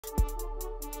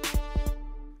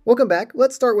Welcome back.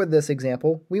 Let's start with this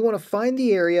example. We want to find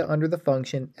the area under the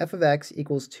function f of x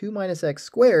equals 2 minus x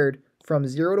squared from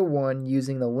 0 to 1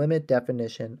 using the limit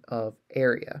definition of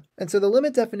area. And so the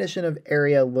limit definition of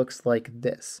area looks like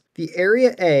this. The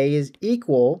area A is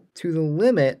equal to the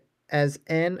limit as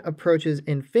n approaches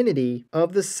infinity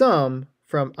of the sum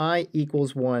from I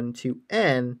equals 1 to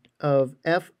n of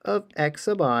f of x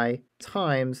sub I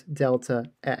times delta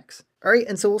x. All right,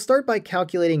 and so we'll start by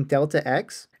calculating delta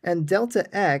x, and delta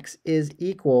x is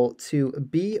equal to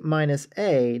b minus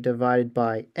a divided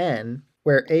by n,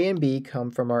 where a and b come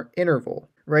from our interval,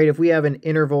 right? If we have an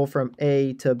interval from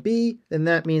a to b, then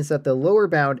that means that the lower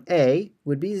bound a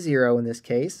would be 0 in this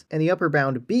case, and the upper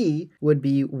bound b would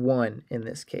be 1 in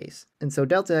this case. And so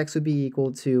delta x would be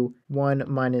equal to 1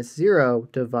 minus 0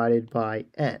 divided by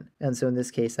n. And so in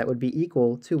this case, that would be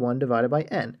equal to 1 divided by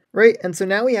n, right? And so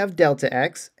now we have delta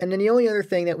x, and then the only other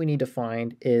thing that we need to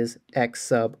find is x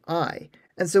sub I.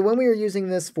 And so when we are using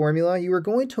this formula, you are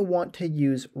going to want to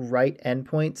use right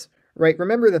endpoints. Right,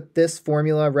 remember that this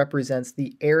formula represents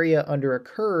the area under a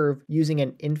curve using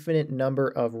an infinite number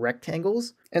of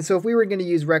rectangles. And so if we were going to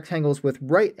use rectangles with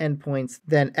right endpoints,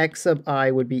 then x sub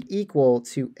I would be equal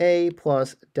to a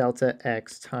plus delta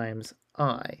x times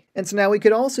I. And so now we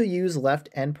could also use left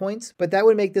endpoints, but that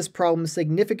would make this problem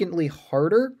significantly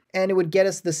harder, and it would get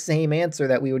us the same answer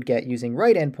that we would get using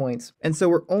right endpoints. And so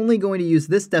we're only going to use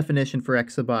this definition for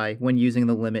x sub I when using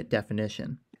the limit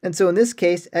definition. And so in this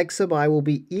case, x sub I will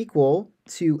be equal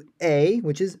to a,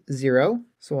 which is 0.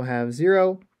 So we'll have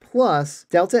 0 plus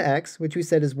delta x, which we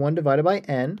said is 1 divided by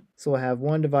n. So we'll have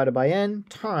 1 divided by n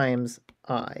times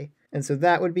I. And so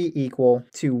that would be equal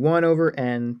to 1 over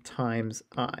n times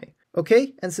I.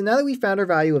 Okay, and so now that we found our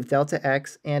value of delta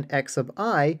x and x sub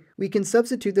I, we can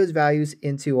substitute those values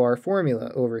into our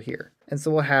formula over here. And so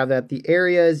we'll have that the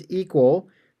area is equal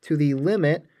to the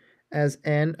limit as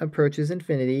n approaches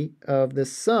infinity of the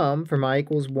sum from I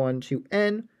equals 1 to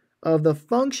n of the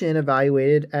function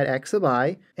evaluated at x sub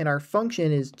I, and our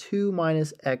function is 2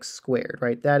 minus x squared,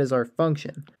 right? That is our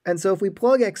function. And so if we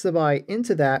plug x sub I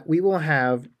into that, we will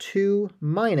have 2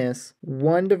 minus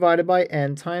 1 divided by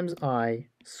n times I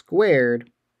squared,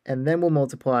 and then we'll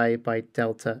multiply by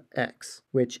delta x,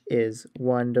 which is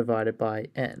 1 divided by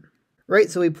n. Right,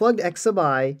 so we plugged x sub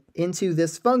I into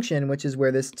this function, which is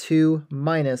where this 2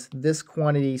 minus this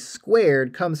quantity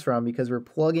squared comes from, because we're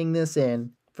plugging this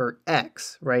in for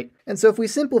x, right? And so if we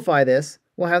simplify this,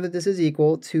 we'll have that this is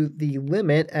equal to the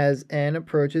limit as n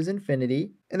approaches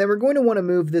infinity. And then we're going to want to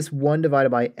move this 1 divided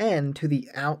by n to the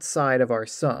outside of our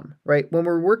sum, right? When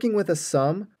we're working with a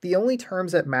sum, the only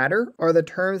terms that matter are the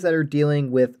terms that are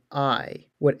dealing with I,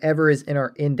 whatever is in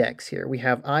our index here. We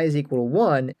have I is equal to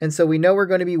 1, and so we know we're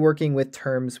going to be working with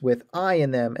terms with I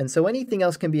in them, and so anything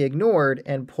else can be ignored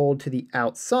and pulled to the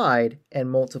outside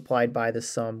and multiplied by the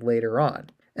sum later on.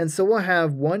 And so we'll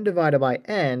have 1 divided by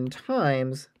n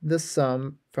times the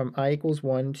sum from I equals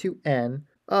 1 to n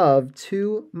of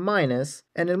 2 minus,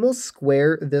 and then we'll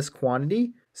square this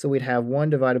quantity. So we'd have 1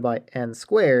 divided by n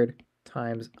squared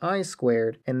times I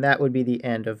squared, and that would be the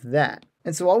end of that.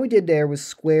 And so all we did there was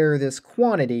square this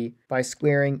quantity by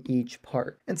squaring each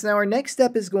part. And so now our next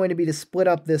step is going to be to split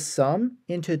up this sum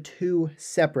into 2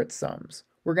 separate sums.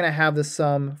 We're going to have the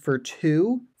sum for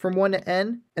 2 from 1 to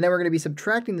n, and then we're going to be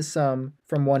subtracting the sum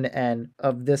from 1 to n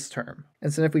of this term.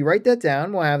 And so if we write that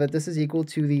down, we'll have that this is equal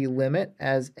to the limit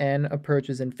as n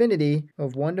approaches infinity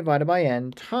of 1 divided by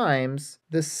n times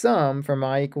the sum from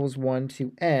I equals 1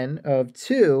 to n of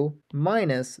 2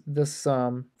 minus the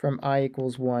sum from I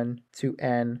equals 1 to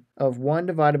n of 1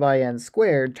 divided by n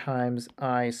squared times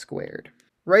I squared.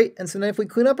 Right? And so now if we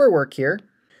clean up our work here,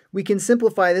 we can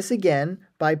simplify this again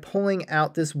by pulling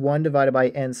out this 1 divided by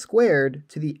n squared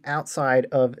to the outside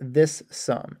of this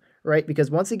sum, right?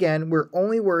 Because once again, we're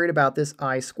only worried about this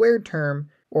I squared term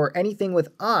or anything with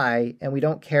I, and we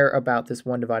don't care about this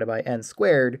 1 divided by n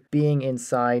squared being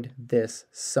inside this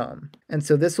sum. And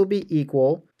so this will be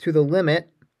equal to the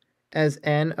limit as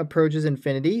n approaches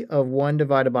infinity of 1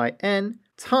 divided by n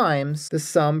times the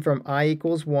sum from I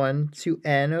equals 1 to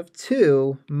n of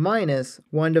 2 minus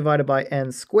 1 divided by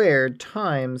n squared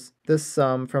times the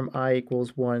sum from I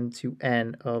equals 1 to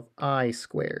n of I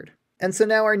squared. And so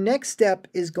now our next step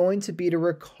is going to be to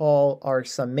recall our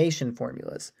summation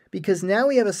formulas, because now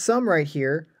we have a sum right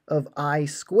here of I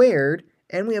squared,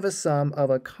 and we have a sum of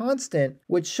a constant,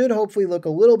 which should hopefully look a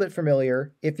little bit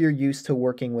familiar if you're used to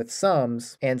working with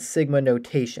sums and sigma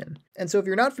notation. And so if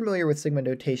you're not familiar with sigma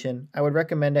notation, I would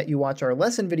recommend that you watch our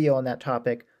lesson video on that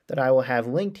topic that I will have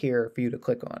linked here for you to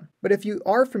click on. But if you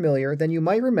are familiar, then you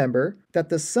might remember that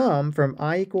the sum from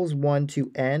I equals 1 to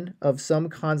n of some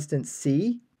constant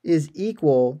c is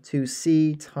equal to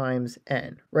c times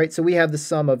n, right? So we have the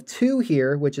sum of 2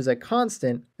 here, which is a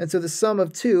constant, and so the sum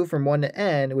of 2 from 1 to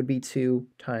n would be 2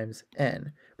 times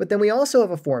n. But then we also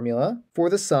have a formula for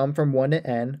the sum from 1 to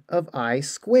n of I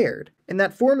squared. And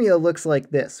that formula looks like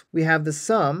this. We have the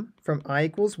sum from I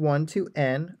equals 1 to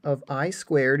n of I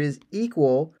squared is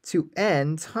equal to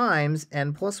n times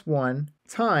n plus 1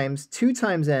 times 2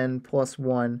 times n plus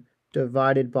 1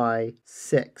 divided by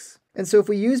 6. And so if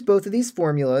we use both of these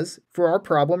formulas for our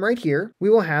problem right here, we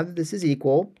will have that this is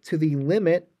equal to the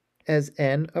limit as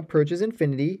n approaches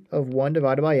infinity of 1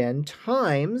 divided by n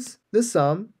times the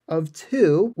sum of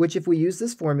 2, which if we use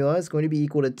this formula is going to be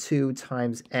equal to 2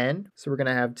 times n. So we're going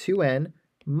to have 2n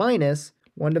minus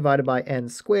 1 divided by n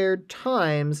squared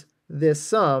times this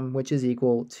sum, which is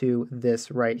equal to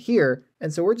this right here.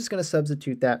 And so we're just going to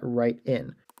substitute that right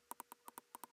in.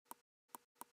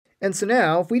 And so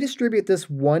now, if we distribute this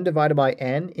 1 divided by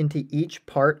n into each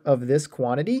part of this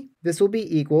quantity, this will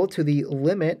be equal to the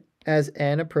limit as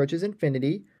n approaches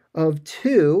infinity of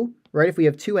 2, right? If we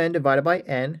have 2n divided by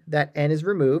n, that n is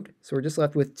removed, so we're just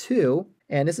left with 2,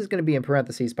 and this is going to be in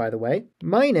parentheses, by the way,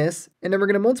 minus, and then we're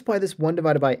going to multiply this 1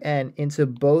 divided by n into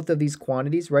both of these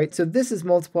quantities, right? So this is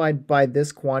multiplied by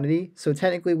this quantity, so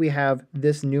technically we have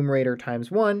this numerator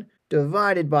times 1,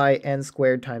 divided by n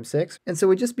squared times 6. And so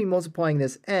we'd just be multiplying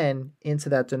this n into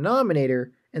that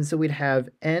denominator, and so we'd have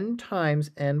n times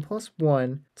n plus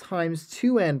 1 times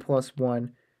 2n plus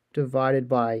 1 divided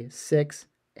by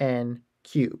 6n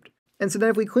cubed. And so then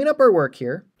if we clean up our work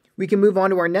here, we can move on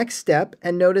to our next step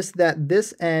and notice that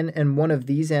this n and one of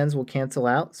these n's will cancel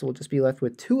out, so we'll just be left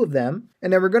with 2 of them.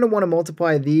 And then we're going to want to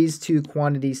multiply these two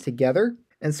quantities together.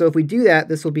 And so if we do that,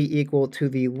 this will be equal to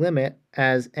the limit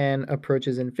as n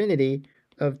approaches infinity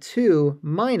of 2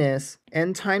 minus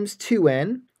n times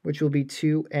 2n, which will be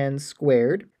 2n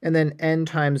squared, and then n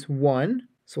times 1,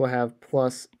 so we'll have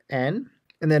plus n,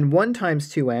 and then 1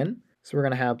 times 2n, so we're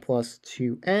going to have plus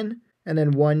 2n, and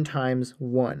then 1 times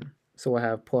 1, so we'll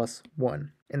have plus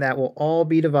 1. And that will all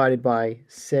be divided by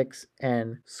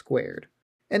 6n squared.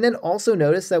 And then also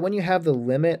notice that when you have the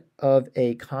limit of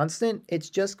a constant, it's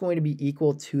just going to be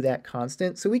equal to that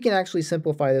constant. So we can actually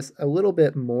simplify this a little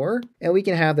bit more, and we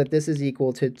can have that this is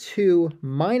equal to 2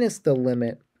 minus the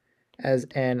limit as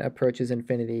n approaches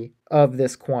infinity of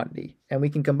this quantity. And we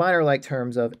can combine our like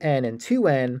terms of n and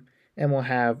 2n, and we'll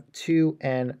have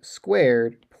 2n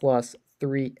squared plus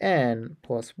 3n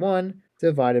plus 1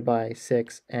 divided by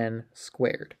 6n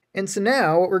squared. And so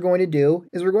now what we're going to do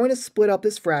is we're going to split up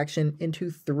this fraction into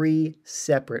 3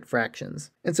 separate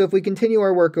fractions. And so if we continue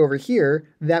our work over here,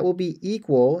 that will be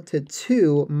equal to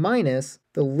 2 minus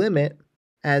the limit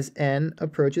as n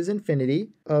approaches infinity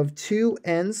of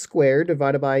 2n squared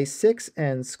divided by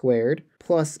 6n squared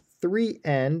plus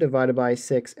 3n divided by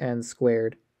 6n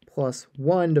squared plus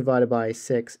 1 divided by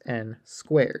 6n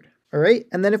squared. All right,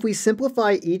 and then if we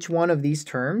simplify each one of these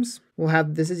terms, we'll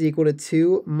have this is equal to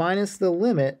 2 minus the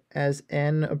limit as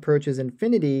n approaches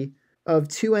infinity of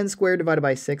 2n squared divided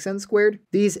by 6n squared.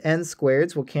 These n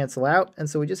squareds will cancel out, and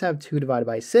so we just have 2 divided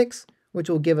by 6, which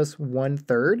will give us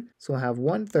 1/3. So we'll have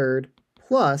 1/3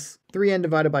 plus 3n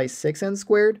divided by 6n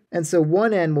squared. And so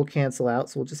 1n will cancel out,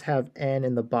 so we'll just have n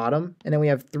in the bottom. And then we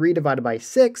have 3 divided by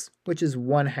 6, which is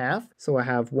 1/2. So I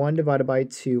have 1 divided by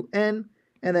 2n.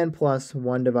 And then plus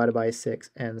 1 divided by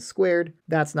 6n squared.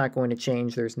 That's not going to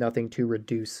change. There's nothing to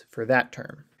reduce for that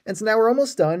term. And so now we're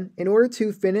almost done. In order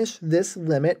to finish this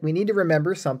limit, we need to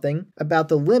remember something about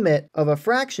the limit of a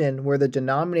fraction where the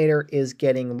denominator is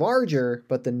getting larger,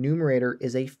 but the numerator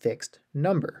is a fixed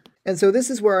number. And so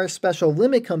this is where our special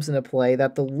limit comes into play,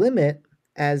 that the limit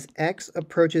as x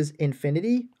approaches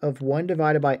infinity of 1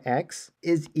 divided by x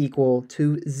is equal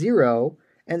to 0.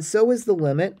 And so is the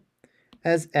limit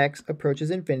as x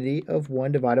approaches infinity of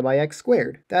 1 divided by x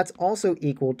squared. That's also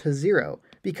equal to 0.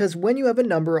 Because when you have a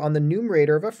number on the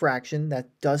numerator of a fraction that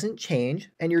doesn't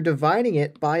change, and you're dividing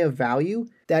it by a value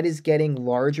that is getting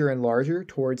larger and larger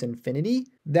towards infinity,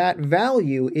 that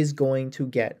value is going to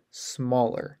get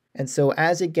smaller. And so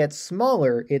as it gets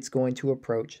smaller, it's going to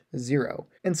approach 0.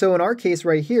 And so in our case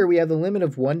right here, we have the limit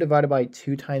of 1 divided by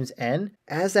 2 times n.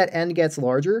 As that n gets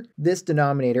larger, this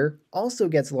denominator also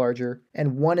gets larger,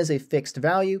 and 1 is a fixed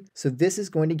value, so this is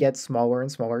going to get smaller and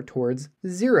smaller towards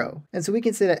 0. And so we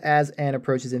can say that as n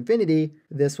approaches infinity,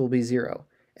 this will be 0.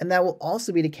 And that will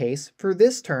also be the case for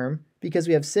this term, because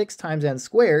we have 6 times n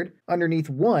squared underneath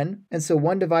 1, and so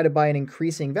 1 divided by an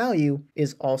increasing value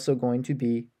is also going to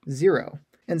be 0.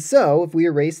 And so, if we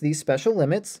erase these special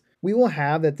limits, we will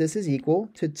have that this is equal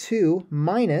to 2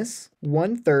 minus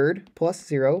 1/3 plus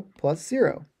 0 plus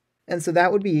 0. And so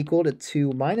that would be equal to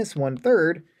 2 minus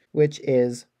 1/3, which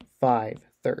is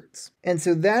 5/3. And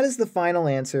so that is the final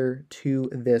answer to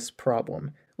this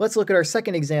problem. Let's look at our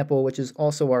second example, which is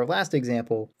also our last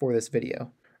example for this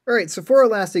video. All right, so for our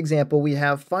last example, we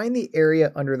have find the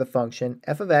area under the function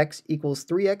f of x equals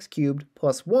 3x cubed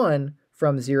plus 1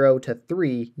 from 0 to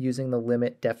 3 using the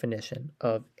limit definition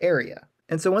of area.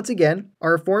 And so once again,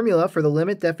 our formula for the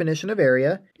limit definition of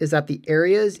area is that the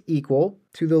area is equal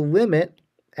to the limit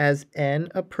as n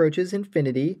approaches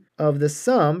infinity of the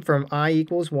sum from I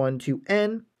equals 1 to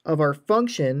n of our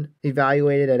function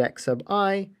evaluated at x sub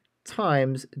I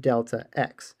times delta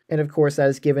x. And of course, that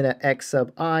is given that x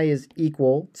sub I is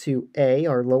equal to a,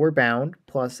 our lower bound,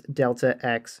 plus delta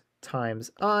x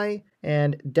times I,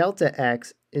 and delta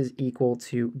x is equal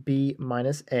to b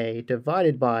minus a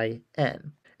divided by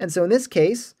n. And so in this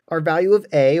case, our value of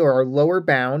a, or our lower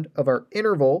bound of our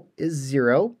interval, is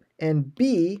 0, and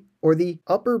b, or the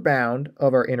upper bound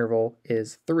of our interval,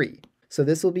 is 3. So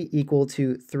this will be equal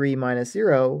to 3 minus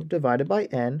 0 divided by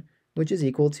n, which is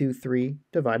equal to 3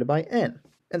 divided by n.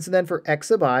 And so then for x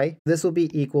sub I, this will be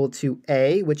equal to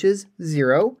a, which is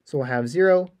 0. So we'll have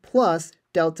 0 plus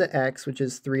delta x, which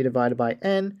is 3 divided by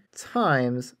n,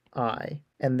 times I.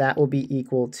 And that will be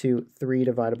equal to 3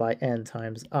 divided by n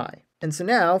times I. And so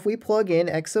now if we plug in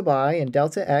x sub I and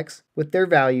delta x with their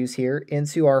values here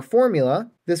into our formula,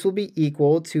 this will be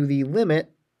equal to the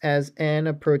limit as n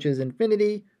approaches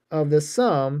infinity of the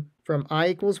sum from I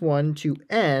equals 1 to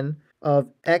n of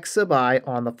x sub I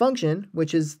on the function,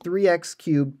 which is 3x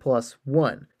cubed plus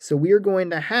 1. So we are going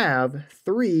to have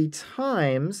 3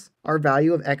 times our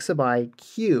value of x sub I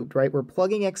cubed, right? We're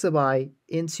plugging x sub I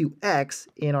into x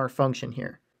in our function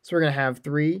here. So we're going to have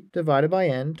 3 divided by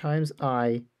n times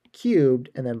I cubed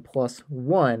and then plus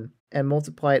 1 and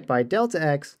multiply it by delta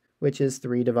x, which is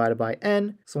 3 divided by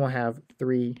n. So we'll have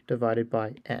 3 divided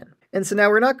by n. And so now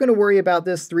we're not going to worry about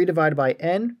this 3 divided by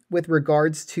n with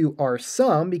regards to our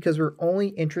sum because we're only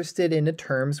interested in the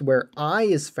terms where I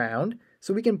is found.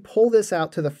 So we can pull this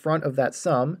out to the front of that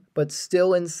sum, but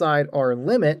still inside our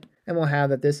limit, and we'll have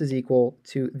that this is equal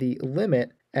to the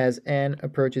limit as n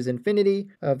approaches infinity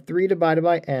of 3 divided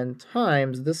by n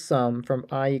times the sum from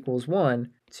I equals 1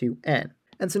 to n.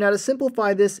 And so now to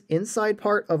simplify this inside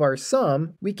part of our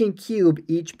sum, we can cube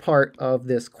each part of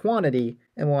this quantity,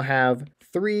 and we'll have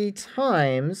 3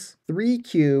 times 3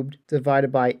 cubed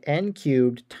divided by n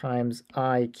cubed times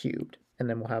I cubed, and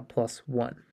then we'll have plus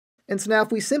 1. And so now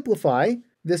if we simplify,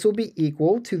 this will be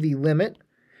equal to the limit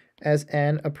as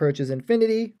n approaches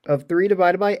infinity of 3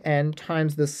 divided by n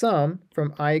times the sum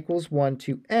from I equals 1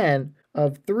 to n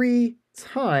of 3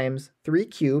 times 3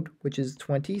 cubed, which is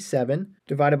 27,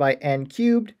 divided by n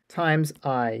cubed times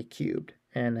I cubed,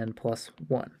 and then plus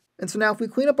 1. And so now if we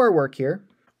clean up our work here,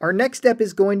 our next step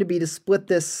is going to be to split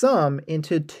this sum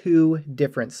into 2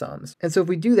 different sums. And so if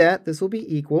we do that, this will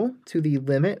be equal to the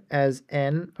limit as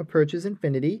n approaches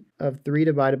infinity of 3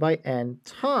 divided by n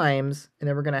times, and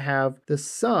then we're going to have the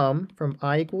sum from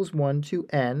I equals 1 to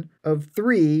n of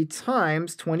 3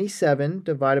 times 27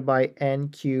 divided by n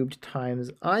cubed times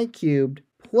I cubed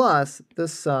plus the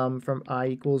sum from I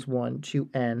equals 1 to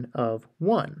n of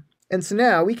 1. And so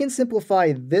now we can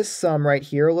simplify this sum right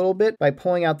here a little bit by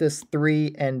pulling out this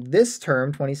 3 and this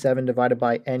term, 27 divided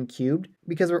by n cubed,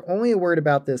 because we're only worried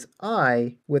about this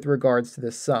I with regards to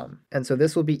this sum. And so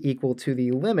this will be equal to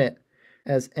the limit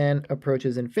as n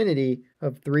approaches infinity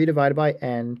of 3 divided by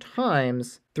n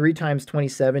times 3 times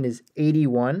 27 is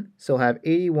 81. So we'll have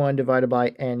 81 divided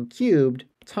by n cubed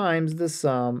times the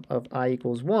sum of I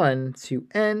equals 1 to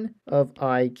n of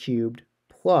I cubed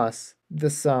plus the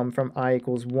sum from I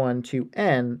equals 1 to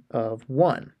n of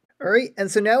 1. All right, and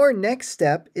so now our next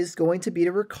step is going to be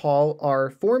to recall our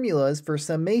formulas for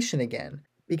summation again,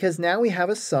 because now we have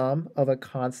a sum of a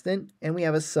constant and we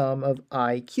have a sum of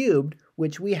I cubed,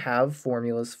 which we have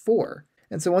formulas for.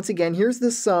 And so once again, here's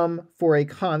the sum for a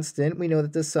constant. We know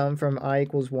that the sum from I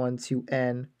equals 1 to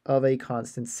n of a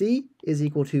constant c is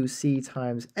equal to c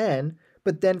times n.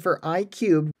 But then for I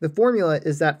cubed, the formula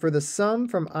is that for the sum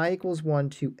from I equals 1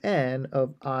 to n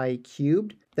of I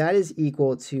cubed, that is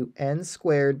equal to n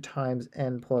squared times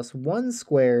n plus 1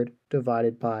 squared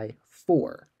divided by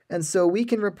 4. And so we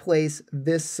can replace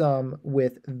this sum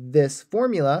with this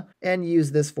formula and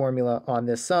use this formula on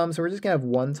this sum. So we're just going to have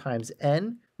 1 times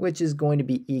n, which is going to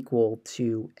be equal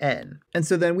to n. And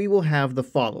so then we will have the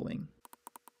following.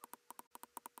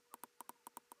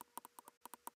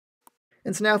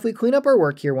 And so now if we clean up our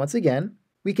work here once again,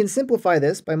 we can simplify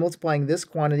this by multiplying this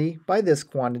quantity by this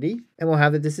quantity, and we'll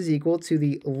have that this is equal to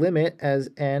the limit as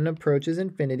n approaches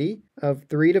infinity of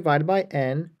 3 divided by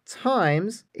n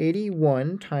times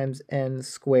 81 times n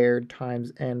squared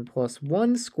times n plus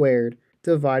 1 squared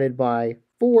divided by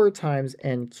 4 times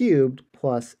n cubed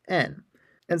plus n.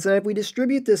 And so if we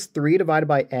distribute this 3 divided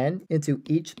by n into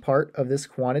each part of this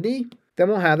quantity, then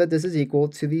we'll have that this is equal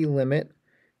to the limit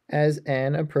as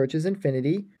n approaches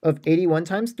infinity of 81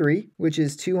 times 3, which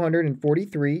is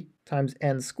 243 times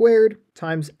n squared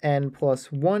times n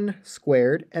plus 1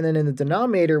 squared. And then in the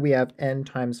denominator, we have n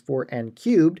times 4n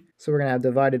cubed. So we're going to have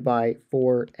divided by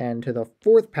 4n to the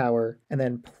 4th power, and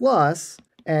then plus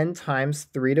n times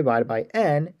 3 divided by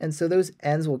n. And so those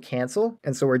n's will cancel.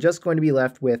 And so we're just going to be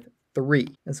left with 3.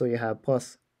 And so you have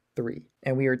plus 3.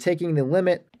 And we are taking the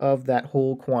limit of that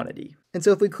whole quantity. And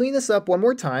so if we clean this up one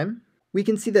more time, we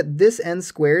can see that this n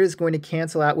squared is going to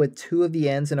cancel out with 2 of the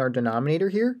n's in our denominator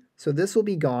here. So this will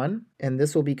be gone, and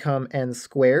this will become n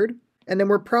squared. And then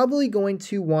we're probably going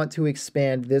to want to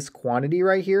expand this quantity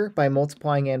right here by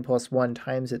multiplying n plus 1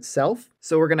 times itself.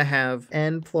 So we're going to have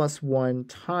n plus 1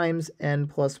 times n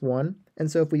plus 1. And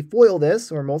so if we FOIL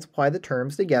this, or multiply the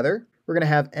terms together, we're going to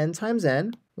have n times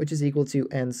n, which is equal to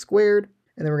n squared.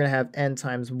 And then we're going to have n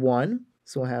times 1.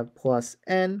 So we'll have plus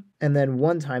n, and then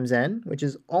 1 times n, which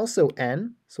is also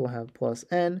n, so we'll have plus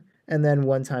n, and then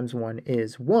 1 times 1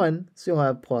 is 1, so you'll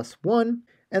have plus 1.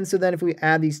 And so then if we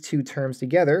add these two terms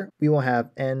together, we will have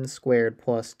n squared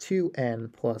plus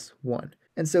 2n plus 1.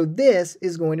 And so this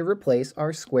is going to replace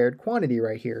our squared quantity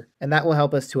right here, and that will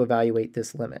help us to evaluate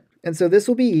this limit. And so this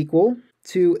will be equal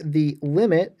to the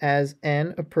limit as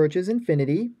n approaches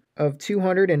infinity of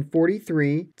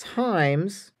 243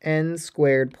 times n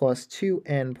squared plus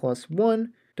 2n plus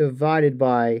 1 divided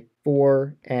by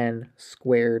 4n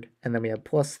squared, and then we have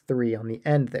plus 3 on the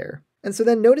end there. And so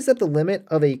then notice that the limit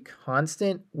of a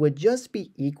constant would just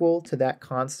be equal to that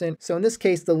constant. So in this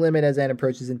case, the limit as n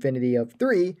approaches infinity of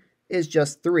 3 is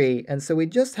just 3, and so we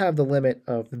just have the limit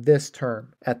of this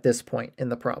term at this point in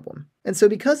the problem. And so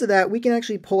because of that, we can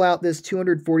actually pull out this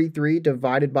 243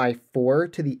 divided by 4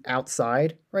 to the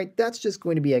outside, right? That's just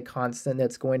going to be a constant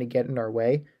that's going to get in our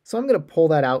way. So I'm going to pull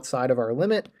that outside of our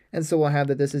limit, and so we'll have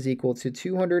that this is equal to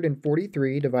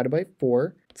 243 divided by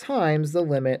 4 times the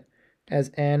limit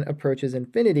as n approaches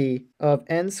infinity of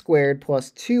n squared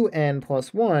plus 2n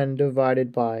plus 1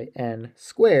 divided by n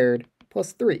squared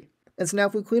plus 3. And so now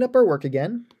if we clean up our work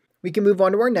again, we can move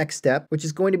on to our next step, which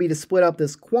is going to be to split up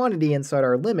this quantity inside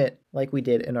our limit like we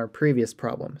did in our previous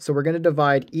problem. So we're going to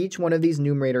divide each one of these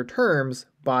numerator terms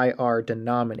by our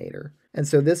denominator. And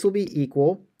so this will be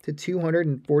equal to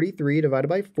 243 divided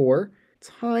by 4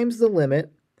 times the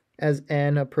limit as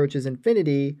n approaches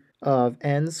infinity of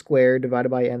n squared divided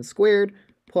by n squared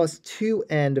plus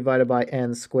 2n divided by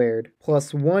n squared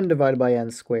plus 1 divided by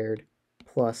n squared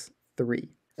plus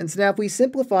 3. And so now if we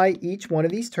simplify each one of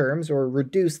these terms or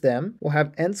reduce them, we'll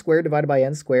have n squared divided by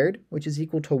n squared, which is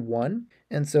equal to 1.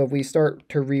 And so if we start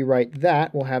to rewrite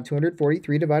that, we'll have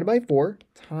 243 divided by 4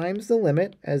 times the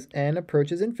limit as n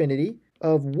approaches infinity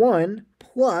of 1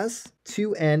 plus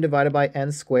 2n divided by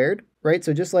n squared, right?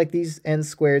 So just like these n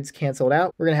squareds canceled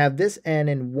out, we're going to have this n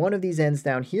and one of these n's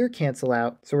down here cancel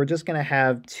out. So we're just going to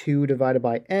have 2 divided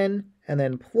by n and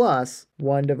then plus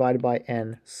 1 divided by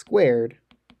n squared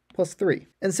plus 3.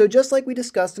 And so just like we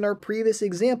discussed in our previous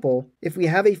example, if we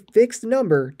have a fixed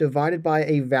number divided by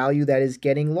a value that is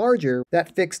getting larger,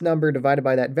 that fixed number divided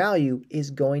by that value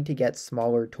is going to get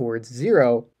smaller towards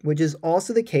 0, which is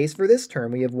also the case for this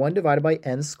term. We have 1 divided by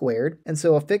n squared, and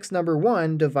so a fixed number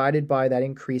 1 divided by that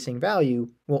increasing value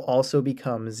will also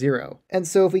become 0. And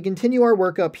so if we continue our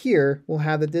work up here, we'll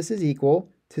have that this is equal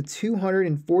to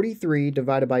 243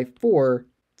 divided by 4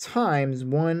 times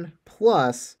 1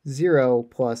 plus 0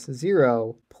 plus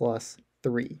 0 plus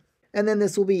 3. And then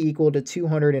this will be equal to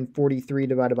 243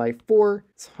 divided by 4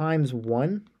 times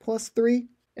 1 plus 3.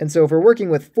 And so if we're working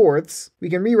with fourths, we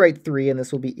can rewrite 3, and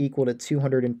this will be equal to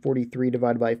 243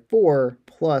 divided by 4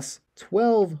 plus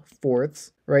 12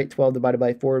 fourths, right? 12 divided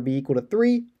by 4 would be equal to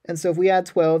 3. And so if we add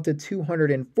 12 to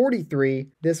 243,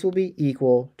 this will be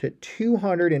equal to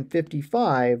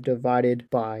 255 divided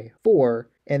by 4.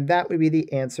 And that would be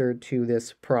the answer to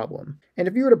this problem. And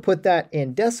if you were to put that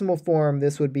in decimal form,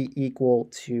 this would be equal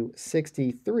to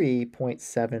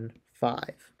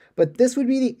 63.75. But this would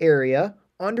be the area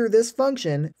under this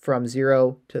function from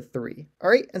 0 to 3. All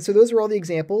right, and so those are all the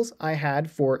examples I had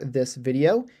for this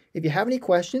video. If you have any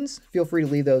questions, feel free to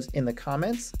leave those in the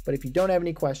comments. But if you don't have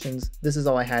any questions, this is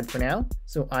all I had for now.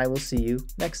 So I will see you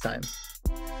next time.